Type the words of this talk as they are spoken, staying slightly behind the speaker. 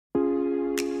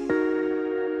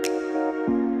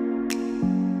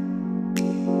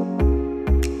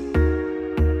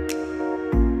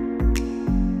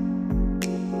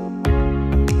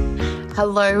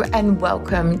Hello and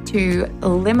welcome to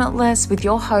Limitless with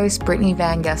your host, Brittany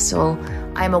Van Gestel.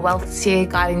 I am a wealth seer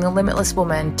guiding the limitless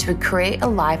woman to create a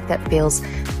life that feels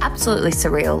absolutely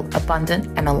surreal, abundant,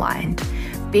 and aligned.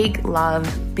 Big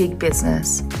love, big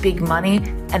business, big money,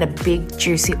 and a big,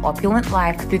 juicy, opulent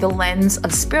life through the lens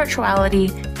of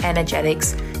spirituality,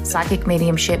 energetics, psychic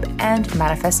mediumship, and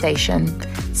manifestation.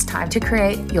 It's time to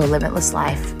create your limitless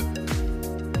life.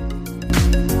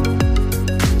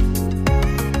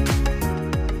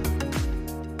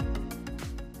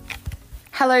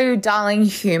 Hello, darling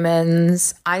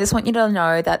humans. I just want you to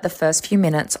know that the first few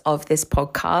minutes of this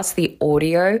podcast, the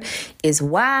audio is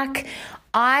whack.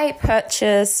 I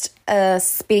purchased a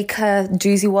speaker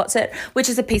doozy what's it, which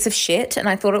is a piece of shit, and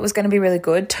I thought it was going to be really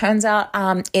good. Turns out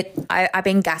I've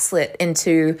been gaslit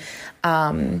into,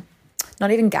 not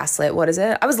even gaslit, what is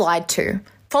it? I was lied to.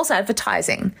 False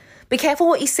advertising. Be careful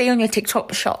what you see on your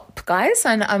TikTok shop, guys,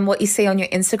 and what you see on your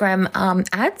Instagram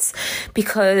ads,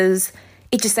 because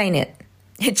it just ain't it.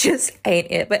 It just ain't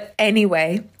it. But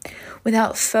anyway,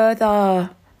 without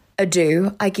further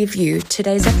ado, I give you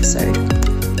today's episode.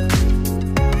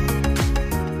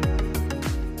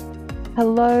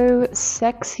 Hello,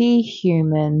 sexy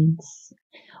humans.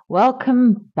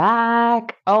 Welcome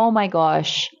back. Oh my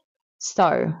gosh.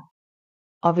 So,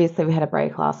 obviously we had a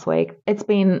break last week. It's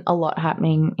been a lot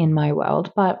happening in my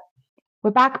world, but we're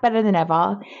back better than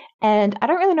ever. And I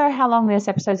don't really know how long this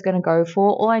episode is going to go for.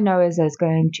 All I know is it's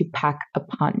going to pack a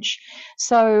punch.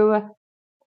 So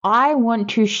I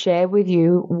want to share with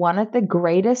you one of the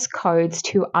greatest codes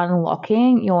to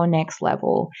unlocking your next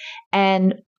level.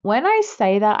 And when I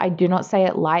say that, I do not say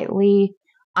it lightly.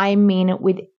 I mean it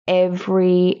with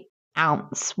every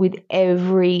ounce, with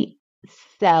every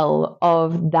cell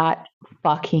of that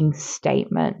fucking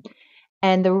statement.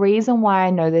 And the reason why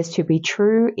I know this to be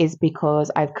true is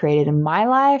because I've created in my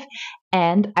life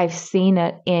and I've seen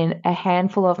it in a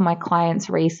handful of my clients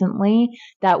recently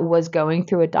that was going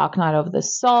through a dark night of the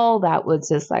soul, that was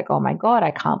just like, oh my God,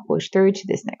 I can't push through to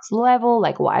this next level.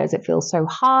 Like, why does it feel so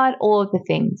hard? All of the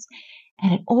things.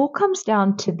 And it all comes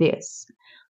down to this.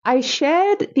 I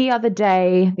shared the other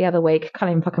week,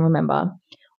 can't even fucking remember,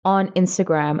 on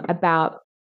Instagram about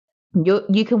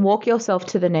you can walk yourself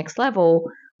to the next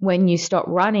level when you stop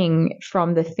running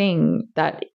from the thing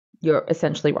that you're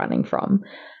essentially running from.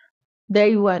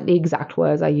 They weren't the exact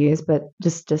words I used, but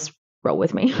just roll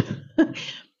with me.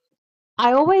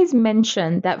 I always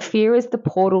mention that fear is the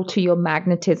portal to your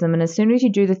magnetism. And as soon as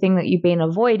you do the thing that you've been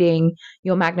avoiding,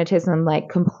 your magnetism like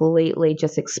completely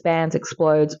just expands,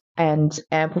 explodes, and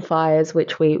amplifies,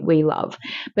 which we love.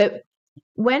 But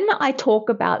when I talk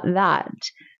about that,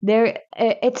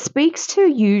 it speaks to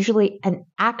usually an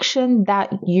action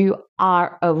that you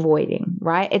are avoiding,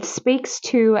 right? It speaks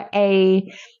to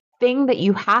a thing that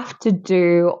you have to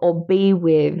do or be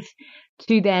with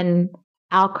to then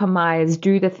alchemize,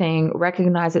 do the thing,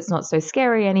 recognize it's not so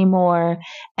scary anymore.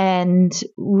 And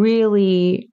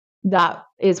really, that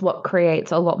is what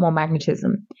creates a lot more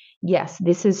magnetism. Yes,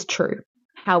 this is true.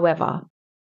 However,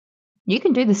 you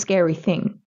can do the scary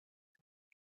thing,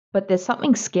 but there's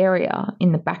something scarier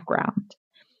in the background,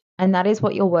 and that is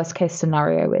what your worst case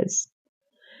scenario is.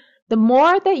 The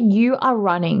more that you are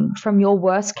running from your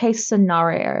worst case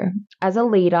scenario as a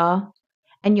leader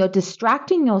and you're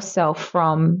distracting yourself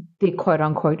from the quote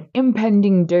unquote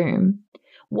impending doom,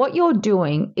 what you're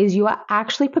doing is you are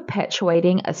actually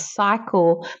perpetuating a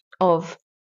cycle of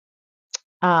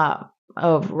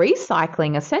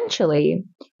recycling, essentially,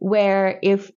 where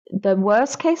if the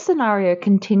worst case scenario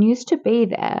continues to be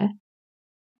there,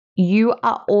 you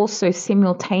are also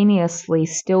simultaneously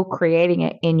still creating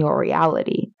it in your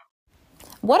reality.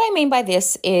 What I mean by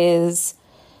this is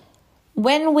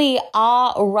when we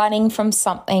are running from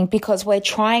something because we're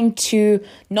trying to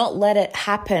not let it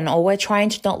happen, or we're trying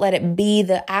to not let it be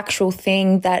the actual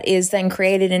thing that is then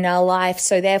created in our life.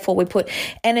 So therefore we put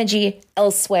energy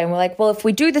elsewhere and we're like, well, if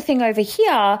we do the thing over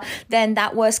here, then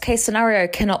that worst case scenario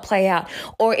cannot play out.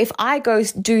 Or if I go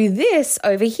do this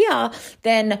over here,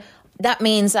 then that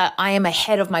means that I am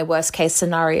ahead of my worst case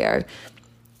scenario.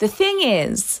 The thing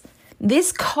is,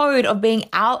 this code of being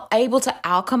able to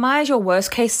alchemize your worst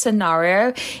case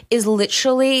scenario is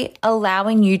literally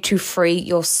allowing you to free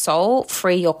your soul,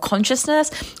 free your consciousness,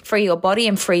 free your body,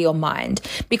 and free your mind.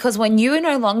 Because when you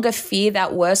no longer fear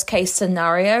that worst case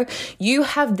scenario, you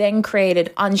have then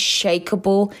created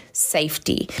unshakable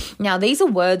safety. Now, these are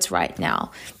words right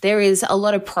now. There is a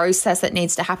lot of process that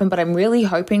needs to happen, but I'm really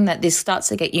hoping that this starts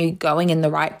to get you going in the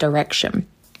right direction.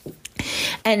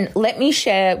 And let me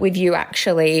share with you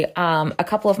actually a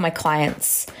couple of my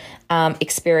clients'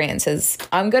 experiences.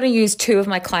 I'm going to use two of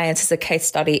my clients as a case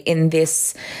study in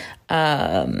this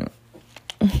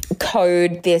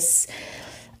code, this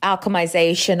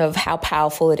alchemization of how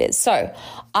powerful it is. So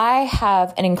I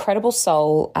have an incredible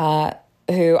soul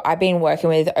who I've been working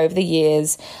with over the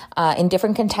years in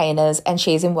different containers, and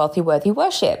she's in Wealthy Worthy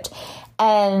Worshipped.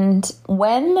 And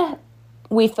when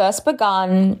we first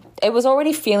begun, it was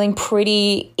already feeling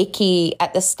pretty icky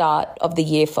at the start of the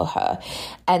year for her.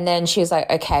 And then she was like,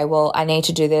 okay, well, I need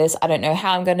to do this. I don't know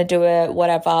how I'm going to do it,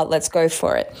 whatever, let's go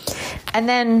for it. And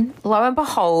then lo and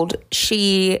behold,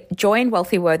 she joined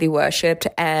Wealthy Worthy Worshipped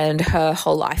and her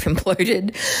whole life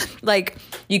imploded. Like,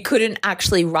 you couldn't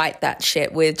actually write that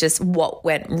shit with just what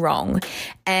went wrong.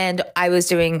 And I was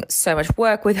doing so much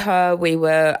work with her. We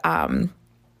were,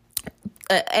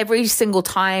 every single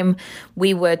time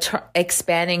we were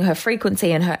expanding her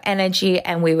frequency and her energy,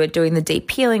 and we were doing the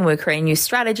deep healing, we were creating new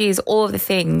strategies, all of the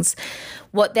things.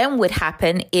 What then would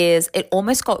happen is it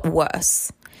almost got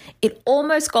worse. It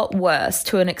almost got worse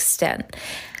to an extent.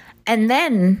 And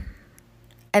then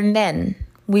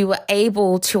we were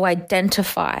able to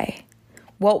identify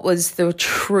what was the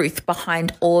truth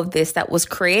behind all of this that was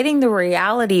creating the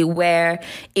reality where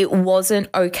it wasn't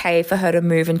okay for her to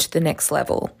move into the next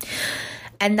level.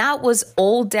 And that was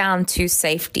all down to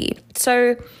safety.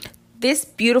 So this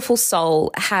beautiful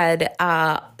soul had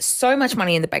so much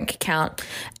money in the bank account.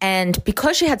 And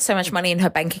because she had so much money in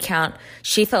her bank account,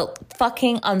 she felt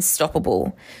fucking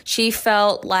unstoppable. She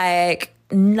felt like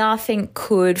nothing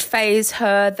could faze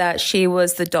her, that she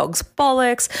was the dog's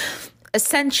bollocks.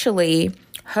 Essentially,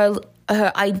 her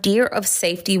idea of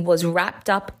safety was wrapped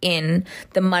up in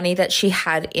the money that she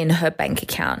had in her bank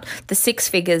account, the 6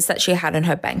 figures that she had in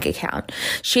her bank account.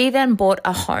 She then bought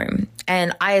a home,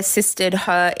 and I assisted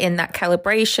her in that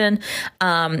calibration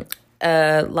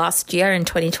last year in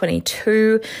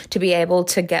 2022 to be able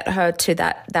to get her to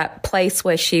that place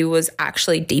where she was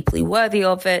actually deeply worthy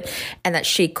of it and that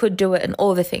she could do it and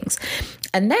all the things.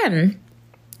 And then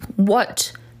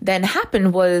what then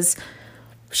happened was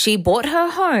she bought her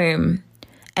home,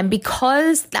 and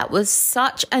because that was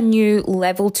such a new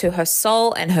level to her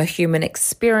soul and her human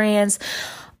experience,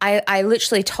 I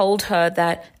literally told her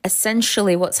that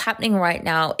essentially what's happening right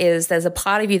now is there's a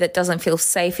part of you that doesn't feel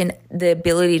safe in the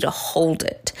ability to hold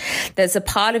it. There's a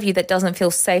part of you that doesn't feel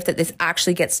safe that this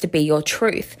actually gets to be your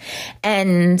truth.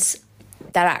 And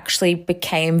that actually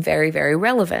became very, very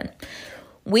relevant.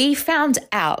 We found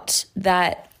out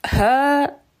that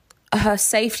her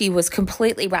safety was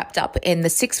completely wrapped up in the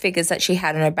 6 figures that she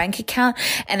had in her bank account.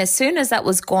 And as soon as that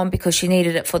was gone, because she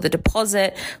needed it for the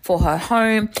deposit for her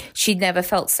home, she never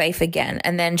felt safe again.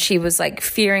 And then she was like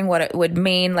fearing what it would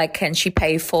mean. Like, can she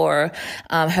pay for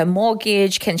her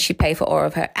mortgage? Can she pay for all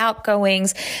of her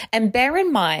outgoings? And bear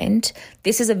in mind,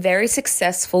 this is a very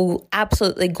successful,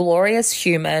 absolutely glorious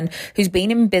human who's been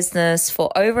in business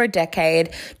for over a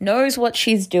decade, knows what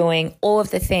she's doing, all of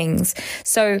the things.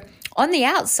 So on the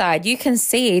outside, you can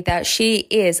see that she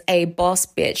is a boss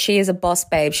bitch. She is a boss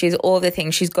babe. She's all the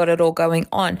things. She's got it all going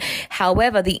on.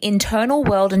 However, the internal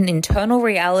world and internal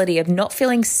reality of not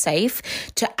feeling safe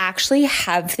to actually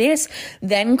have this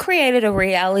then created a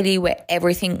reality where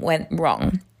everything went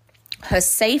wrong. Her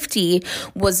safety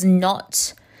was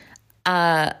not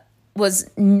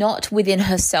within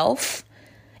herself.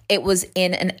 It was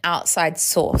in an outside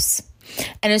source.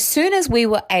 And as soon as we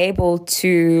were able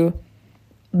to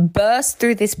burst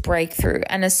through this breakthrough,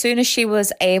 and as soon as she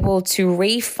was able to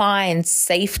refine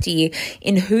safety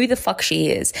in who the fuck she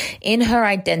is, in her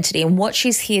identity and what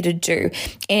she's here to do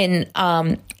in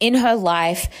her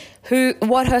life,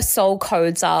 what her soul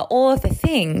codes are, all of the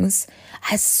things,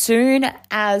 as soon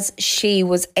as she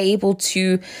was able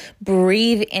to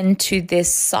breathe into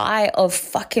this sigh of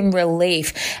fucking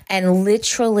relief and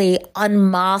literally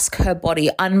unmask her body,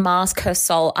 unmask her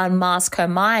soul, unmask her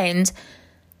mind,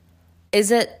 is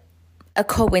it a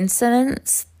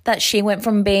coincidence that she went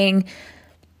from being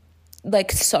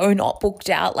like so not booked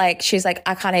out, like she's like,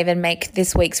 I can't even make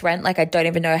this week's rent, like I don't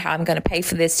even know how I'm going to pay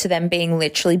for this, to them being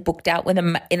literally booked out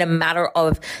in a matter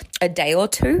of a day or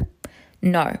two?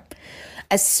 No.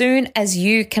 As soon as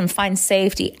you can find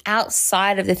safety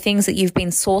outside of the things that you've been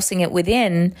sourcing it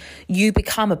within, you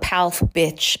become a powerful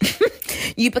bitch.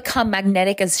 You become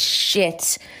magnetic as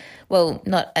shit. Well,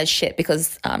 not as shit,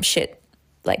 because shit,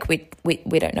 like we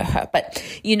don't know her, but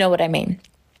you know what I mean.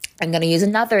 I'm going to use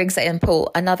another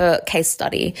example, another case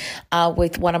study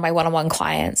with one of my one-on-one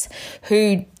clients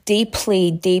who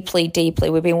deeply,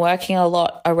 we've been working a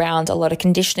lot around a lot of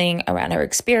conditioning around her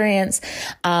experience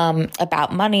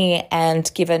about money,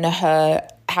 and given her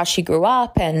how she grew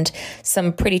up and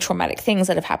some pretty traumatic things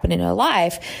that have happened in her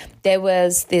life, there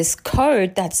was this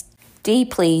code that's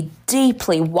deeply,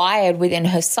 deeply wired within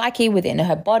her psyche, within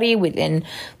her body, within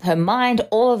her mind,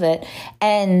 all of it.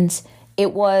 And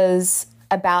it was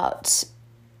about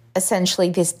essentially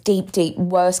this deep, deep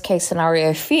worst case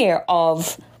scenario fear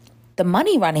of the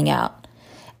money running out.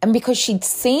 And because she'd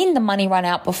seen the money run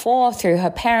out before through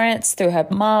her parents, through her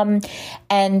mum.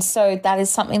 And so that is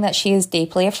something that she is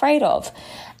deeply afraid of.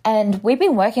 And we've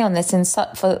been working on this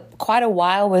for quite a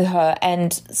while with her.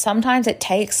 And sometimes it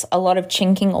takes a lot of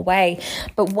chinking away.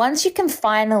 But once you can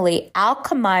finally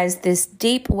alchemize this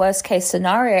deep worst case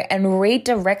scenario and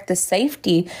redirect the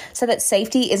safety so that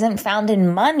safety isn't found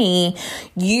in money,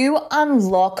 you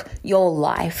unlock your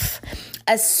life.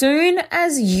 As soon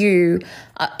as you,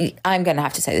 I'm going to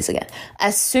have to say this again,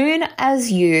 as soon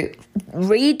as you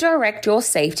redirect your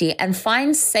safety and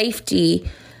find safety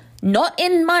not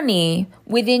in money,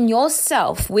 within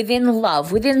yourself, within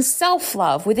love, within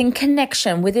self-love, within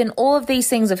connection, within all of these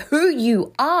things of who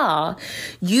you are,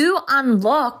 you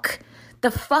unlock the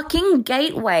fucking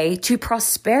gateway to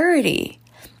prosperity.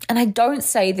 And I don't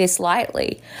say this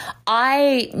lightly.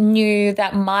 I knew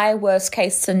that my worst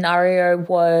case scenario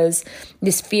was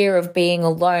this fear of being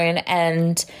alone,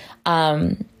 and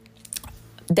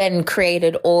then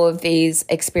created all of these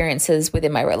experiences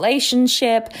within my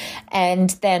relationship. And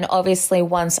then obviously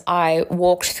once I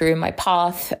walked through my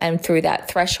path and through that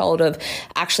threshold of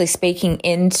actually speaking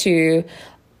into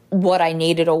what I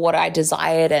needed or what I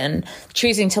desired and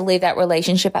choosing to leave that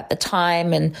relationship at the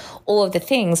time and all of the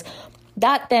things,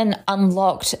 that then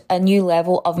unlocked a new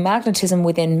level of magnetism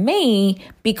within me,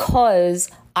 because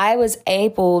I was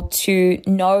able to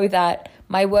know that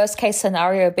my worst case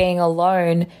scenario being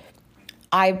alone,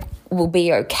 I will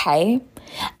be okay.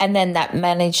 And then that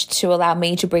managed to allow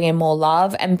me to bring in more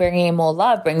love, and bringing in more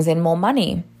love brings in more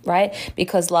money, right?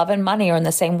 Because love and money are in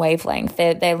the same wavelength.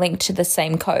 They're linked to the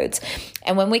same codes.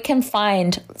 And when we can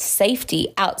find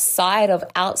safety outside of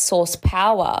outsourced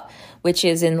power, which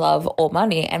is in love or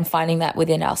money, and finding that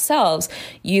within ourselves,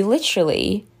 you've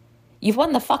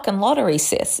won the fucking lottery,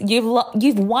 sis.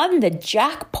 You've won the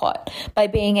jackpot by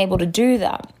being able to do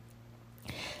that.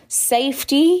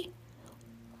 Safety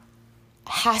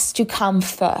has to come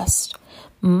first.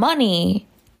 Money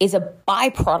is a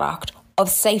byproduct of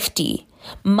safety.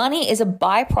 Money is a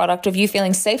byproduct of you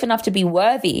feeling safe enough to be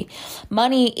worthy.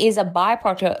 Money is a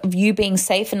byproduct of you being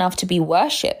safe enough to be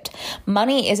worshipped.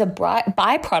 Money is a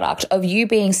byproduct of you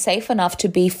being safe enough to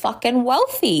be fucking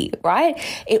wealthy, right?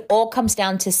 It all comes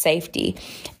down to safety.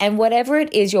 And whatever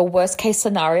it is, your worst case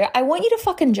scenario, I want you to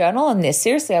fucking journal on this.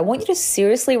 Seriously, I want you to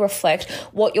seriously reflect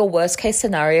what your worst case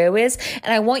scenario is.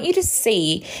 And I want you to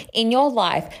see in your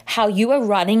life how you are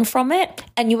running from it,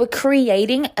 and you are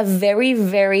creating a very,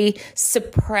 very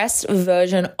suppressed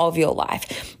version of your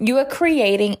life. You are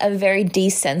creating a very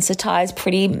desensitized,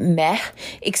 pretty meh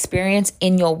experience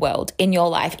in your world, in your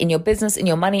life, in your business, in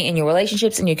your money, in your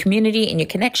relationships, in your community, in your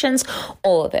connections,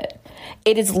 all of it.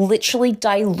 It is literally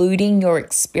diluting your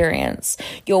experience.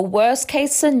 Your worst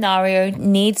case scenario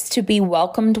needs to be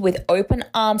welcomed with open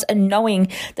arms, and knowing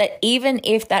that even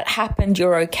if that happened,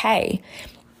 you're okay.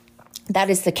 That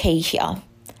is the key here.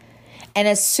 And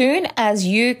as soon as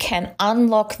you can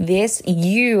unlock this,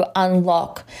 you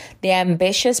unlock the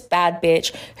ambitious bad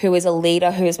bitch who is a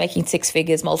leader, who is making 6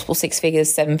 figures, multiple 6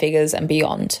 figures, 7 figures and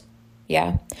beyond.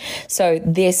 Yeah. So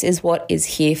this is what is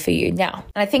here for you now.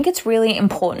 And I think it's really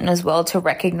important as well to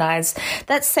recognize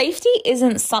that safety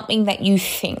isn't something that you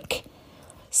think.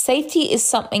 Safety is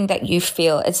something that you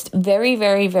feel. It's very,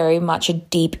 very, very much a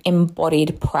deep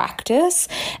embodied practice.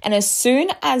 And as soon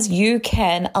as you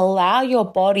can allow your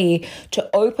body to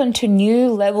open to new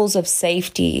levels of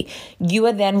safety, you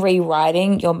are then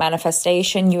rewriting your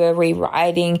manifestation. You are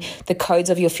rewriting the codes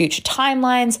of your future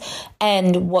timelines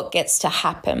and what gets to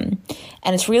happen.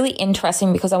 And it's really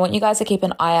interesting because I want you guys to keep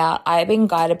an eye out. I've been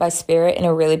guided by spirit in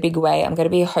a really big way. I'm going to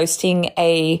be hosting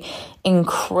a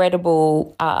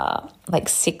incredible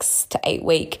 6 to 8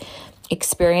 week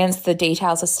experience. The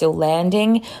details are still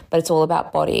landing, but it's all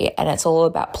about body, and it's all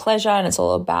about pleasure, and it's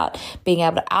all about being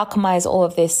able to alchemize all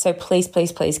of this. So please,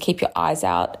 please, please keep your eyes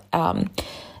out,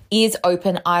 ears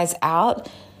open, eyes out.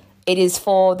 It is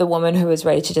for the woman who is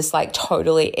ready to just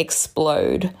totally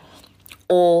explode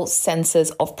all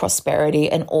senses of prosperity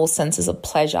and all senses of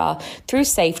pleasure through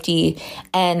safety.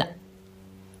 And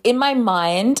in my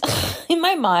mind,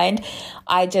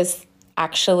 I just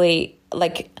actually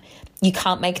you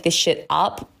can't make this shit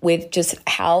up with just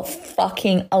how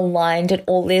fucking aligned it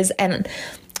all is. And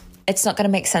it's not going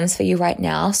to make sense for you right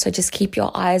now. So just keep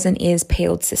your eyes and ears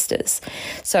peeled, sisters.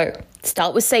 So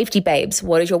start with safety, babes.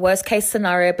 What is your worst case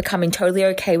scenario? Becoming totally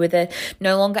okay with it.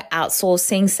 No longer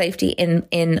outsourcing safety in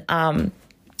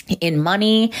in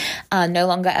money, no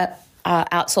longer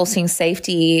outsourcing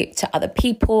safety to other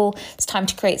people. It's time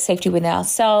to create safety within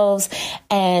ourselves.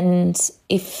 And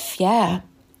if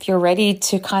you're ready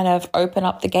to kind of open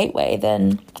up the gateway,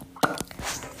 then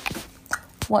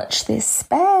watch this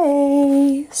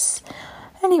space.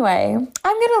 Anyway,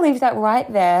 I'm going to leave that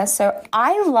right there. So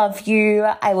I love you.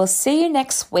 I will see you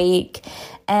next week.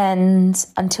 And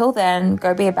until then,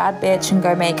 go be a bad bitch and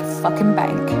go make fucking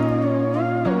bank.